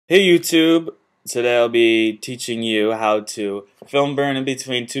Hey YouTube, today I'll be teaching you how to film burn in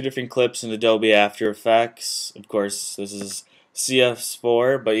between two different clips in Adobe After Effects. Of course, this is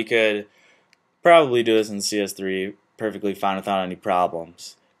CS4, but you could probably do this in CS3 perfectly fine without any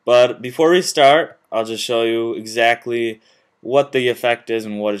problems. But before we start, I'll just show you exactly what the effect is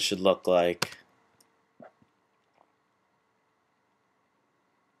and what it should look like.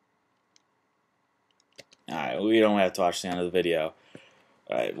 Alright, we don't have to watch the end of the video.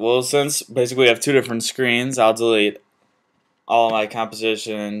 Alright, well, since basically we have two different screens, I'll delete all of my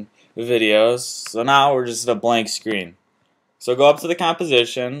composition videos. So now we're just at a blank screen. So go up to the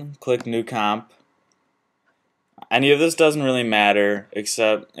composition, click New Comp. Any of this doesn't really matter,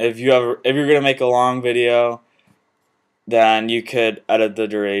 except if you're gonna make a long video, then you could edit the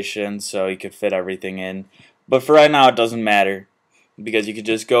duration so you could fit everything in. But for right now, it doesn't matter because you could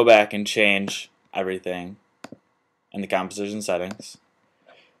just go back and change everything in the composition settings.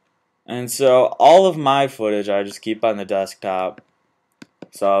 And so all of my footage I just keep on the desktop.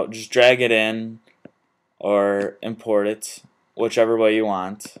 So just drag it in or import it, whichever way you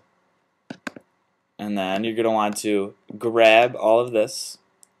want. And then you're going to want to grab all of this,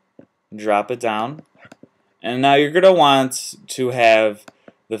 drop it down. And now you're going to want to have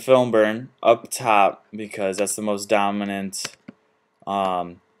the film burn up top because that's the most dominant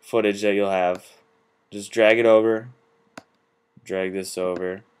footage that you'll have. Just drag it over, drag this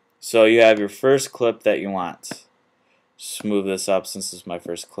over. So you have your first clip that you want. Just move this up since this is my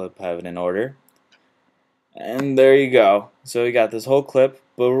first clip, have it in order. And there you go. So we got this whole clip,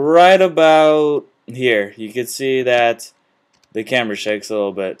 but right about here, you can see that the camera shakes a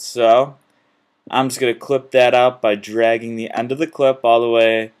little bit. So I'm just going to clip that out by dragging the end of the clip all the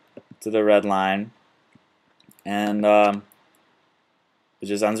way to the red line. And it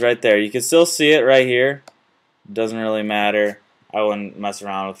just ends right there. You can still see it right here. It doesn't really matter. I wouldn't mess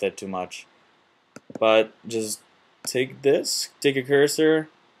around with it too much. But just take a cursor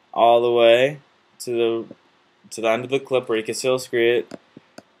all the way to the end of the clip where you can still see it.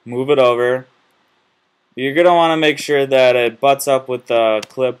 Move it over. You're going to want to make sure that it butts up with the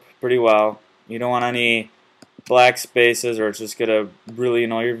clip pretty well. You don't want any black spaces or it's just going to really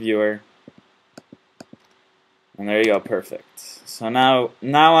annoy your viewer. And there you go, perfect. So now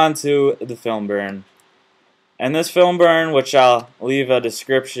onto the film burn. And this film burn, which I'll leave a link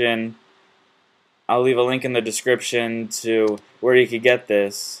in the description to where you could get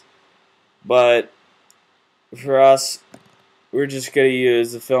this. But for us, we're just going to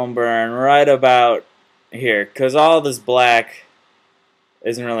use the film burn right about here, because all this black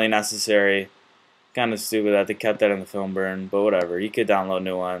isn't really necessary. Kind of stupid that they kept that in the film burn, but whatever. You could download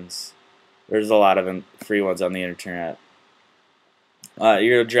new ones. There's a lot of free ones on the internet. You're going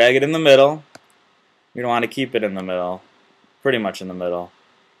to drag it in the middle. You don't want to keep it in the middle, pretty much in the middle,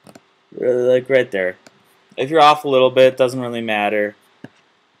 really like right there. If you're off a little bit, doesn't really matter.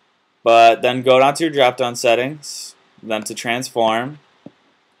 But then go down to your drop-down settings, then to transform.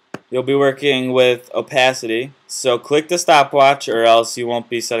 You'll be working with opacity, so click the stopwatch or else you won't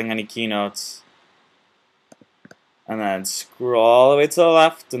be setting any keynotes. And then scroll all the way to the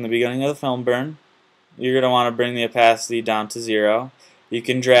left in the beginning of the film burn. You're going to want to bring the opacity down to 0. You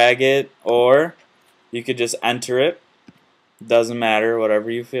can drag it or you could just enter it. Doesn't matter, whatever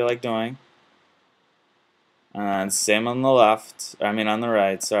you feel like doing. And same on the left, on the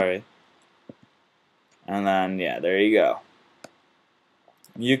right, sorry. And then, yeah, there you go.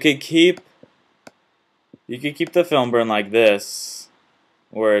 You could keep the film burn like this,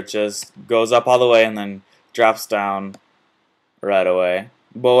 where it just goes up all the way and then drops down right away.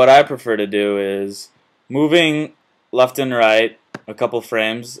 But what I prefer to do is moving left and right a couple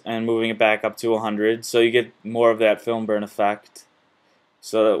frames and moving it back up to 100 so you get more of that film burn effect.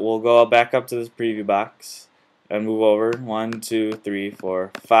 So that we'll go back up to this preview box and move over 1, 2, 3,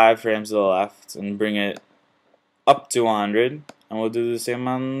 4, 5 frames to the left and bring it up to 100, and we'll do the same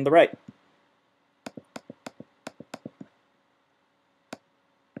on the right.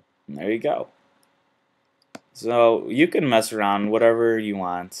 And there you go. So you can mess around whatever you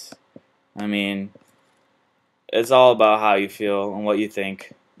want. It's all about how you feel and what you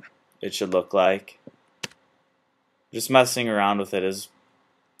think it should look like. Just messing around with it is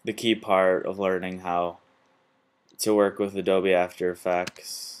the key part of learning how to work with Adobe After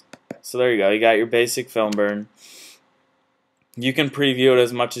Effects. So there you go. You got your basic film burn. You can preview it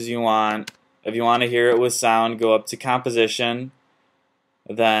as much as you want. If you want to hear it with sound, go up to Composition,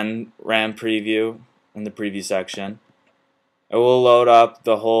 then RAM Preview in the preview section. It will load up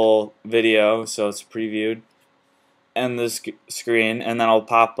the whole video so it's previewed and the screen, and then it'll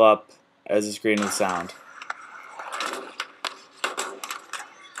pop up as a screen with sound.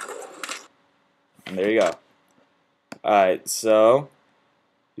 And there you go. Alright, so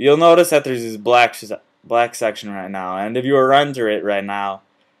you'll notice that there's this black section right now, and if you were to render it right now,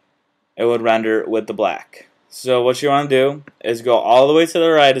 it would render with the black. So what you want to do is go all the way to the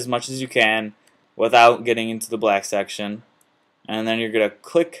right as much as you can without getting into the black section, and then you're going to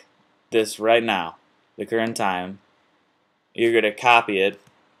click this right now, the current time. You're going to copy it,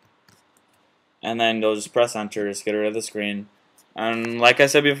 and then you'll just press enter, just get rid of the screen. And like I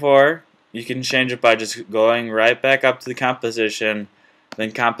said before, you can change it by just going right back up to the composition,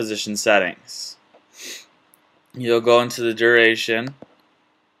 then composition settings. You'll go into the duration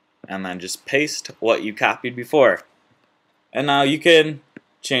and then just paste what you copied before. And now you can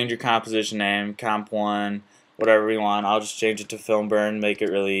change your composition name, comp 1, whatever you want. I'll just change it to film burn, make it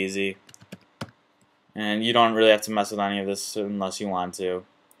really easy. And you don't really have to mess with any of this unless you want to,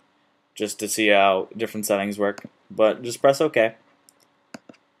 just to see how different settings work. But just press OK.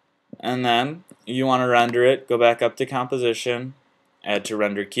 And then you want to render it, go back up to composition, add to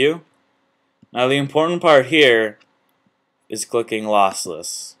render queue. Now the important part here is clicking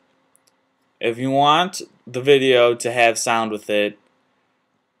lossless. If you want the video to have sound with it,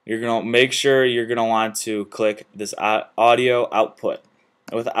 you're going to make sure you're going to want to click this audio output.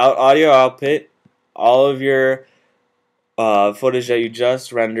 Without audio output, all of your footage that you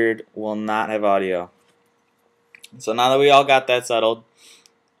just rendered will not have audio. So now that we all got that settled,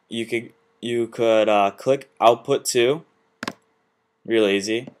 you could click output to. Real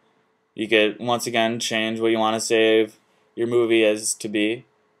easy. You could once again change what you want to save your movie as to be,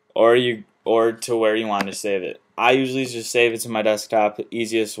 or to where you want to save it. I usually just save it to my desktop,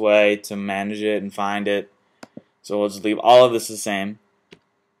 easiest way to manage it and find it. So we'll just leave all of this the same,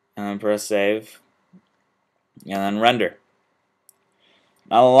 and then press save, and then render.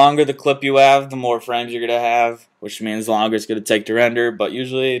 Now the longer the clip you have, the more frames you're going to have, which means the longer it's going to take to render, but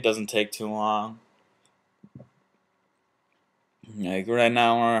usually it doesn't take too long. Like right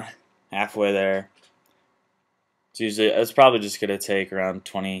now we're halfway there. It's probably just going to take around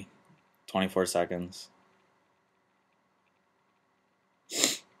 24 seconds.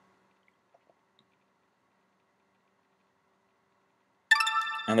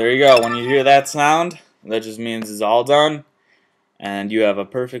 And there you go. When you hear that sound, that just means it's all done and you have a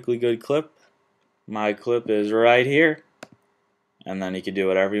perfectly good clip. My clip is right here. And then you can do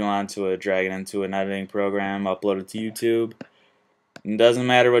whatever you want to it, drag it into an editing program, upload it to YouTube. It doesn't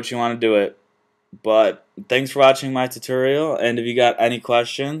matter what you want to do it. But thanks for watching my tutorial, and if you got any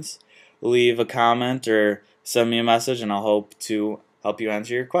questions, leave a comment or send me a message and I'll hope to help you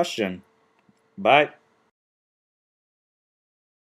answer your question. Bye.